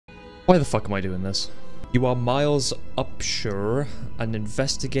Why the fuck am I doing this? You are Miles Upshur, an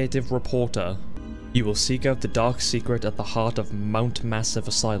investigative reporter. You will seek out the dark secret at the heart of Mount Massive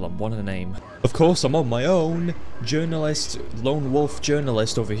Asylum. What a name. Of course, I'm on my own. Journalist, lone wolf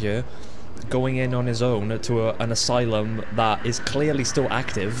journalist over here, going in on his own to an asylum that is clearly still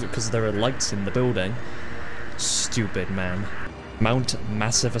active because there are lights in the building. Stupid man. Mount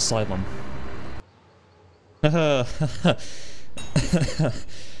Massive Asylum.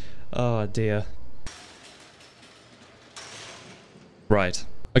 Oh dear. Right.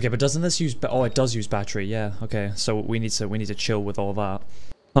 Okay, but doesn't this use oh, it does use battery. Yeah. Okay. So we need to chill with all that.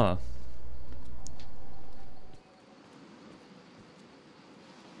 Huh.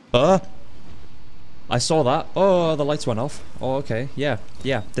 I saw that. Oh, the lights went off. Oh, okay. Yeah.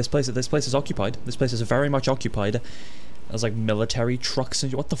 Yeah. This place is occupied. This place is very much occupied. There's like military trucks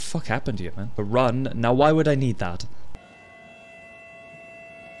and what the fuck happened to you, man? A run. Now, why would I need that?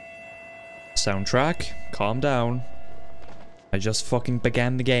 Soundtrack. Calm down. I just fucking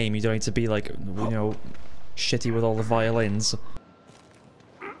began the game. You don't need to be like, you know, shitty with all the violins.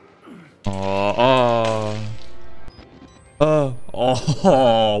 Oh,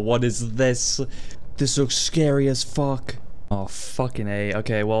 what is this? This looks scary as fuck. Oh, fucking A.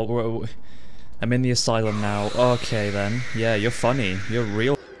 Okay, well, I'm in the asylum now. Okay, then. Yeah, you're funny. You're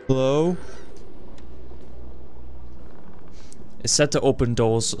real. Hello? It's set to open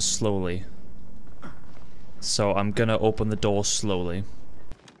doors slowly. So I'm gonna open the door slowly.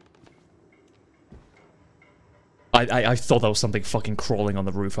 I thought that was something fucking crawling on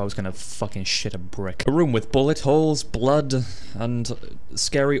the roof. I was gonna fucking shit a brick. A room with bullet holes, blood, and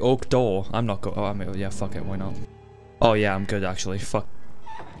scary oak door. I'm not go- oh, I mean, yeah, fuck it, why not? Oh yeah, I'm good actually, fuck.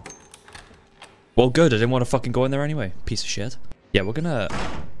 Well good, I didn't want to fucking go in there anyway, piece of shit. Yeah, we're gonna...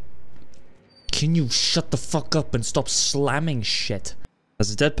 Can you shut the fuck up and stop slamming shit?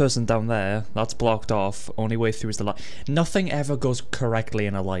 There's a dead person down there, that's blocked off, only way through is the light. Nothing ever goes correctly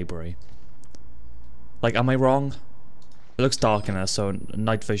in a library. Like, am I wrong? It looks dark in there, so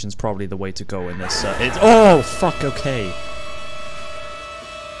night vision's probably the way to go in this. Oh, fuck, okay.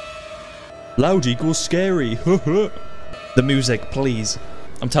 Loud equals scary. The music, please.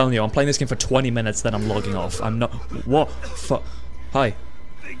 I'm telling you, I'm playing this game for 20 minutes, then I'm logging off. I'm not... What? Fuck. Hi.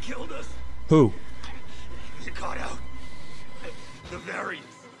 They killed us. Who? You got out. The variants.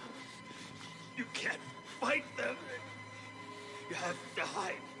 You can't fight them. You have to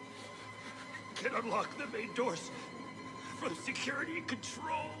hide. You can unlock the main doors from security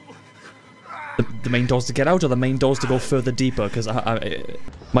control. The main doors to get out, or the main doors to go further deeper? Because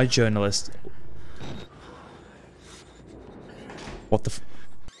my journalist... What the f...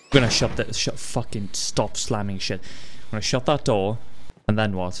 I'm gonna shut that... fucking stop slamming shit. I'm gonna shut that door, and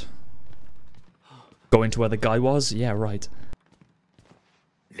then what? Go into where the guy was? Yeah, right.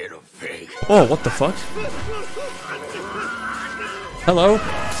 Little pig. Oh, what the fuck? Hello?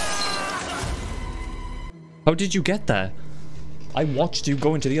 How did you get there? I watched you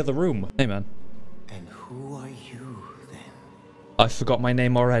go into the other room. Hey, man. And who are you, then? I forgot my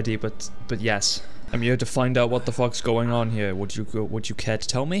name already, but yes. I'm here to find out what the fuck's going on here. Would you care to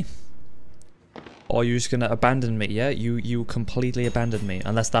tell me? Or are you just gonna abandon me, yeah? You completely abandoned me.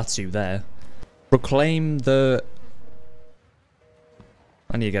 Unless that's you there. Proclaim the...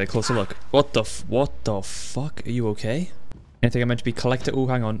 I need to get a closer look. What the fuck? Are you okay? Anything I meant to be collected? Oh,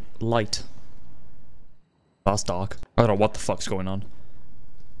 hang on. Light. That's dark. I don't know what the fuck's going on.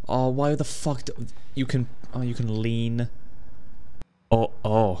 Oh, why the fuck you can... Oh, you can lean.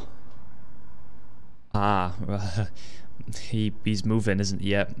 Oh. Ah. He's moving, isn't he?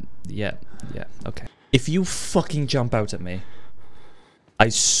 Yeah, okay. If you fucking jump out at me, I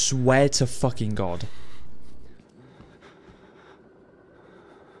swear to fucking God.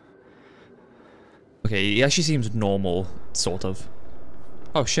 Okay, he actually seems normal, sort of.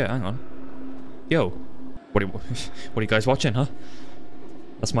 Oh shit, hang on. Yo. What are you guys watching, huh?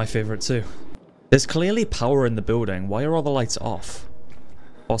 That's my favorite too. There's clearly power in the building. Why are all the lights off?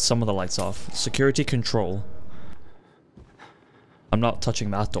 Or some of the lights off. Security control. I'm not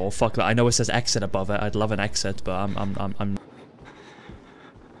touching that door. Fuck that. I know it says exit above it. I'd love an exit, but I'm...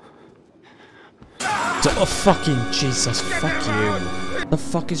 Oh, fucking Jesus. Fuck you. The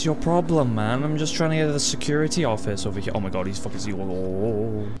fuck is your problem, man? I'm just trying to get to the security office over here. Oh my God, he's fucking...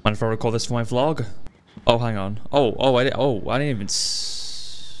 Oh. Mind if I record this for my vlog? Oh, hang on. I didn't even...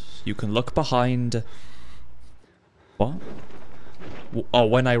 You can look behind... What? Oh,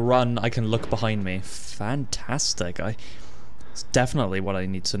 when I run, I can look behind me. Fantastic. It's definitely what I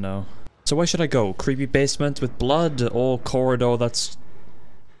need to know. So where should I go? Creepy basement with blood, or corridor that's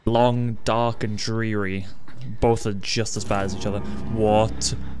long, dark, and dreary? Both are just as bad as each other.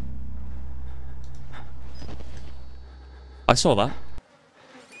 What? I saw that.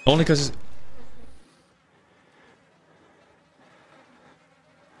 Only because...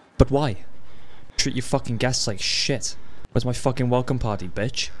 But why? Treat your fucking guests like shit. Where's my fucking welcome party,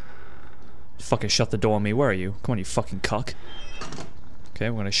 bitch? Fucking shut the door on me. Where are you? Come on, you fucking cuck. Okay,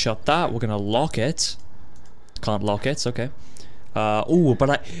 we're gonna shut that. We're gonna lock it. Can't lock it. Okay. Oh, but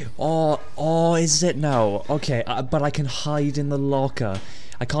I... Oh, is it now? Okay, but I can hide in the locker.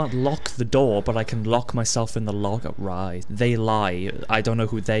 I can't lock the door, but I can lock myself in the locker. Right. They lie. I don't know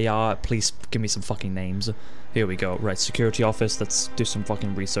who they are. Please give me some fucking names. Here we go. Right, security office. Let's do some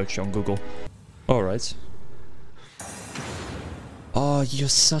fucking research on Google. Alright. Oh, you're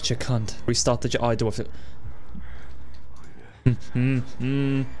such a cunt. Restart the... Oh, I do have to...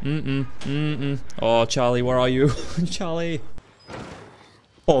 Oh, Charlie, where are you? Charlie.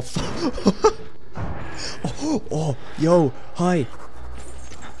 Oh, oh, yo, hi.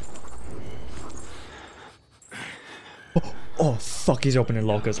 Oh, fuck, he's opening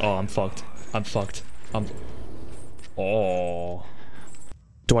lockers. Oh, I'm fucked. I'm fucked. Oh.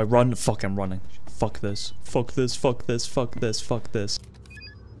 Do I run? Fuck, I'm running. Fuck this. Fuck this, fuck this, fuck this, fuck this.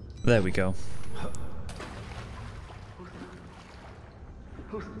 There we go.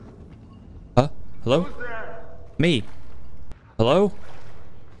 Huh? Hello? Me? Hello?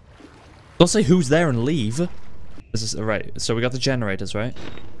 Don't say who's there and leave. This is right. So we got the generators, right?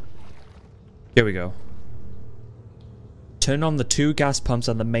 Here we go. Turn on the 2 gas pumps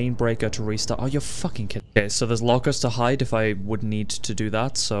and the main breaker to restart. Oh, you're fucking kidding. Okay, so there's lockers to hide if I would need to do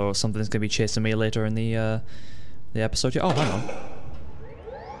that. So something's gonna be chasing me later in the episode. Oh, hang on.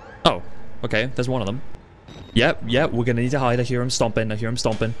 Oh, okay. There's one of them. Yep, we're gonna need to hide. I hear him stomping. I hear him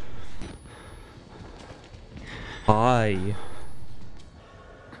stomping. Hi.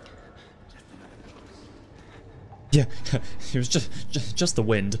 Yeah, it was just the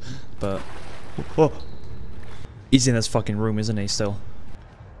wind, but... Whoa. He's in this fucking room, isn't he, still?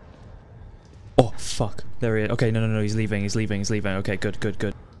 Oh, fuck. There he is. Okay, no, he's leaving. Okay, good.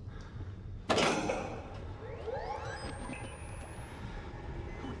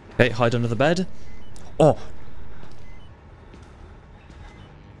 Okay, hide under the bed. Oh!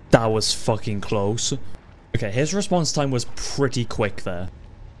 That was fucking close. Okay, his response time was pretty quick there.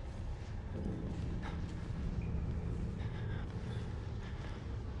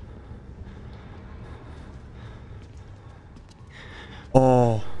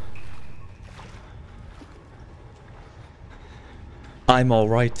 Oh. I'm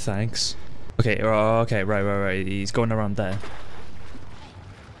alright, thanks. Okay, okay, right. He's going around there.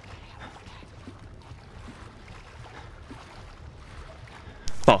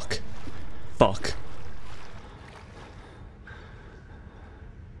 Fuck.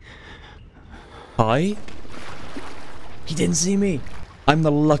 Hi? He didn't see me. I'm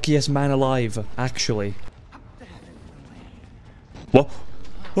the luckiest man alive, actually. What?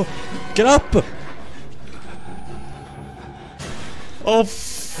 Oh, get up! Oh,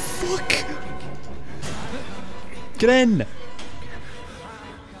 fuck! Get in!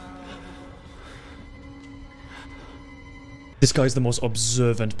 This guy's the most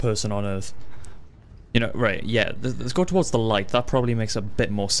observant person on Earth. You know, right, yeah, let's go towards the light. That probably makes a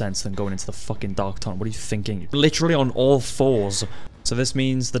bit more sense than going into the fucking dark tunnel. What are you thinking? Literally on all fours. So this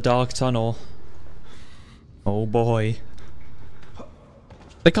means the dark tunnel. Oh boy.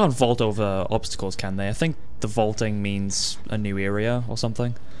 They can't vault over obstacles, can they? I think the vaulting means a new area or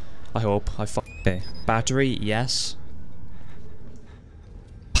something. I hope. Okay. Battery, yes.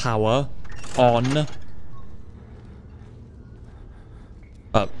 Power. On.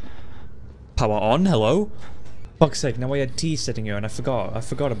 Power on, hello? Fuck's sake, now I had tea sitting here and I forgot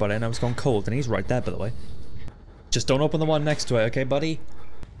about it and I was gone cold and he's right there, by the way. Just don't open the one next to it, okay, buddy?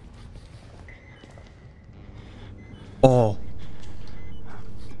 Oh.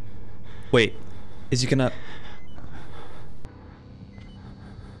 Wait, is he gonna...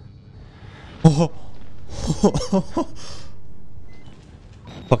 Oh.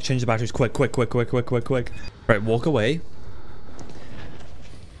 Fuck, change the batteries quick. Right, walk away.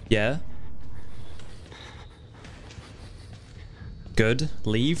 Yeah. Good.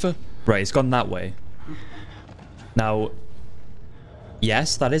 Leave. Right, it's gone that way. Now,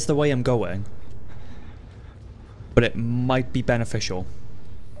 yes, that is the way I'm going. But it might be beneficial.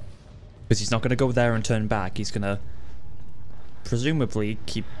 Because he's not going to go there and turn back. He's going to presumably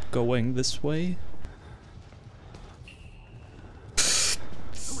keep going this way.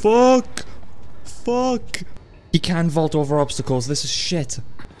 Fuck! He can vault over obstacles. This is shit.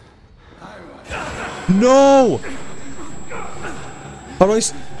 No! How do I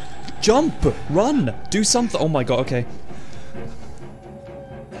jump? Run! Do something. Oh my god, okay.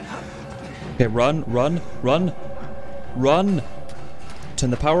 Okay, run. Run! Turn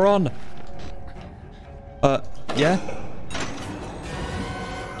the power on! Yeah?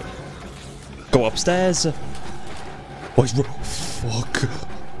 Go upstairs! Oh, he's fuck!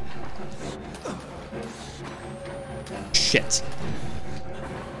 Shit!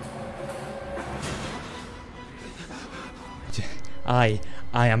 I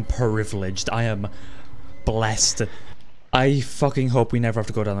am privileged. I am blessed. I fucking hope we never have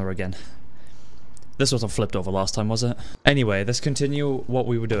to go down there again. This wasn't flipped over last time, was it? Anyway, let's continue what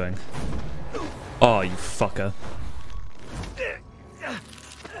we were doing. Oh, you fucker.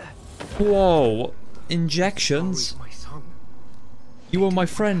 Whoa. Injections? You were my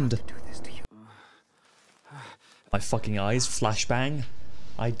friend. My fucking eyes, flashbang.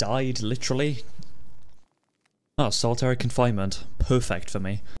 I died, literally. Oh, solitary confinement. Perfect for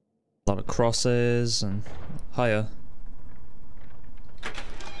me. A lot of crosses and higher.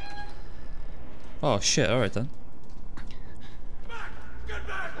 Oh shit, alright then. Get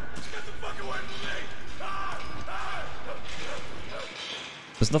back! Get the fuck away from me!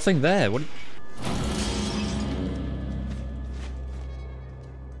 There's nothing there. What?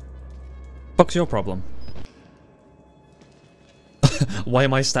 Fuck's your problem? Why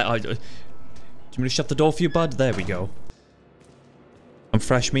am I do you want me to shut the door for you, bud? There we go. I'm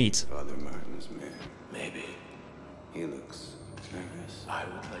fresh meat. Father Martin's man. Maybe. He looks nervous. I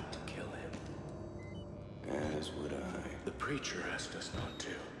would like to kill him. As would I. The preacher asked us not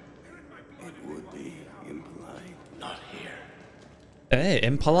to. It would be impolite. Not here. Hey,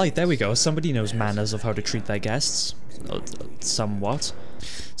 impolite. There we go. Somebody knows manners of how to treat their guests. Somewhat.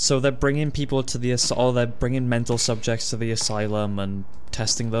 So they're bringing people to the or they're bringing mental subjects to the asylum and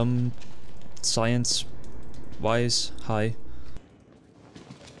testing them, science-wise. Hi.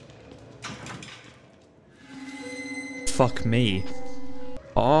 Fuck me.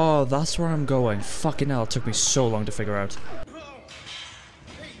 Oh, that's where I'm going. Fucking hell! It took me so long to figure out.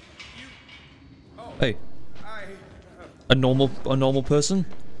 Hey. A normal person?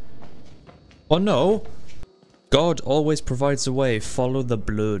 Oh no! God always provides a way. Follow the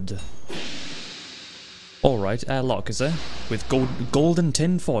blood. Alright, airlock is there? With golden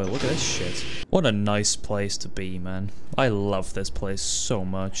tin foil. Look at this shit. What a nice place to be, man. I love this place so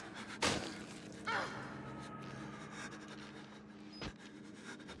much.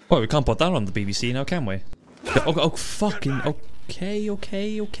 Well, we can't put that on the BBC now, can we? Oh fucking... Okay.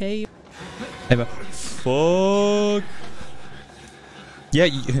 Hey, but... Fuck... Yeah,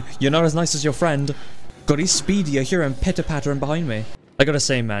 you're not as nice as your friend. God, he's speedy. I hear him pitter-pattering behind me. I gotta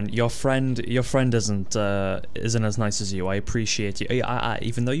say, man, your friend isn't as nice as you. I appreciate you.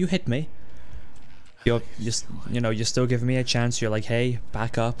 Even though you hit me, you're still giving me a chance. You're like, hey,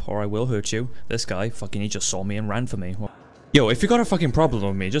 back up, or I will hurt you. This guy, fucking, he just saw me and ran for me. Yo, if you got a fucking problem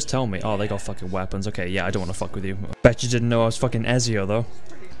with me, just tell me. Oh, they got fucking weapons. Okay, yeah, I don't want to fuck with you. Bet you didn't know I was fucking Ezio, though.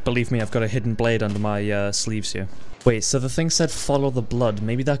 Believe me, I've got a hidden blade under my sleeves here. Wait, so the thing said follow the blood.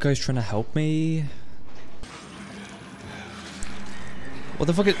 Maybe that guy's trying to help me? What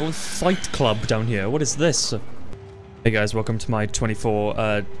the fuck is Fight Club down here? What is this? Hey guys, welcome to my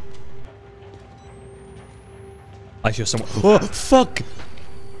 24, I hear someone- Oh, fuck!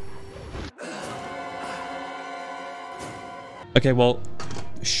 Okay, well,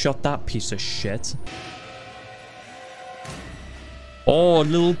 shut that piece of shit. Oh,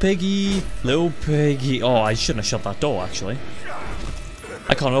 little piggy! Little piggy! Oh, I shouldn't have shut that door, actually.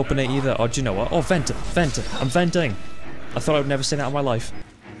 I can't open it either. Oh, do you know what? Oh, vent! I'm venting! I thought I would never say that in my life.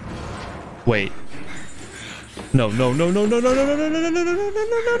 Wait. No. No,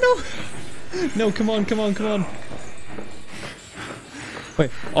 come on.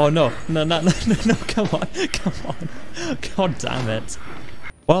 Wait. Oh, no, come on. God damn it.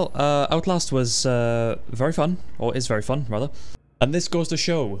 Well, Outlast was very fun, or is very fun, rather. And this goes to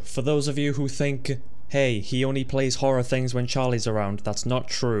show, for those of you who think, hey, he only plays horror things when Charlie's around, that's not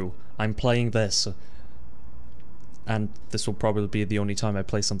true. I'm playing this. And this will probably be the only time I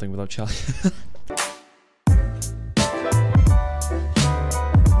play something without Charlie.